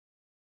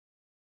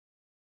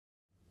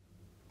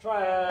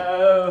Try.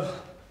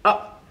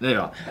 Oh, there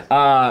you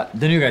are.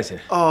 The new guy's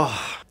here.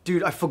 Oh,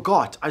 dude, I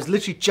forgot. I was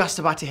literally just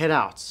about to head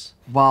out.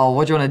 Well,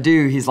 what do you want to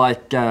do? He's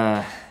like,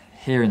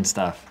 here and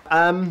stuff.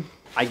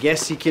 I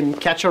guess he can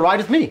catch a ride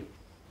with me.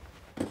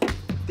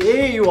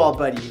 There you are,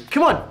 buddy.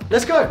 Come on,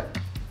 let's go.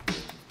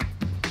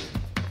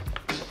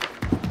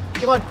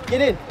 Come on,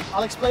 get in.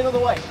 I'll explain on the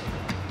way.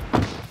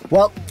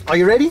 Well, are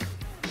you ready?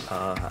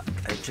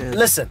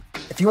 Listen,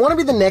 if you want to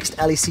be the next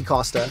LEC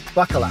caster,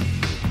 buckle up.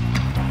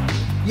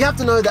 You have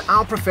to know that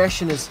our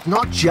profession is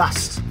not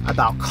just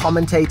about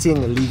commentating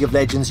the League of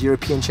Legends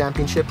European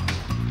Championship.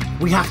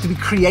 We have to be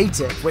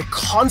creative. We're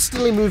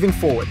constantly moving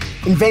forward,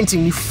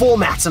 inventing new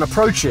formats and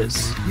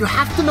approaches. You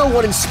have to know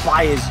what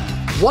inspires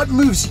you, what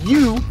moves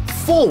you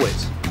forward.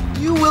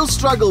 You will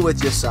struggle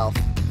with yourself,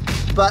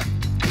 but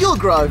you'll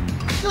grow.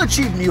 You'll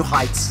achieve new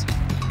heights.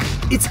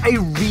 It's a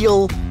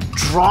real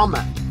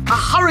drama, a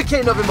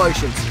hurricane of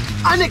emotions,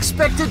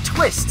 unexpected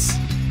twists.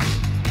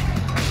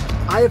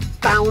 I have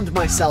found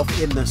myself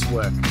in this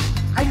work.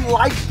 I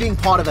like being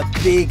part of a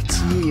big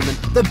team and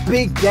the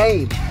big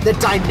game, the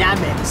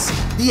dynamics,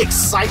 the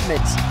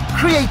excitement,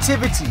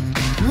 creativity,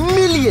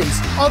 millions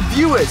of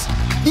viewers,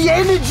 the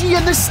energy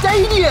in the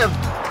stadium.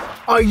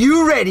 Are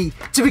you ready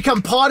to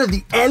become part of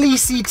the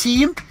LEC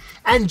team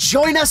and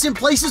join us in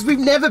places we've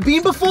never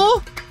been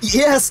before?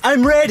 Yes,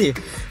 I'm ready.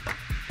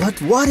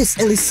 But what is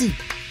LEC?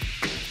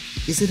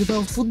 Is it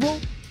about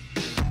football?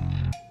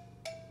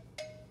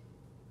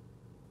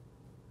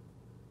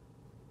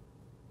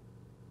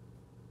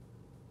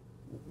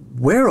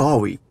 Where are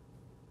we?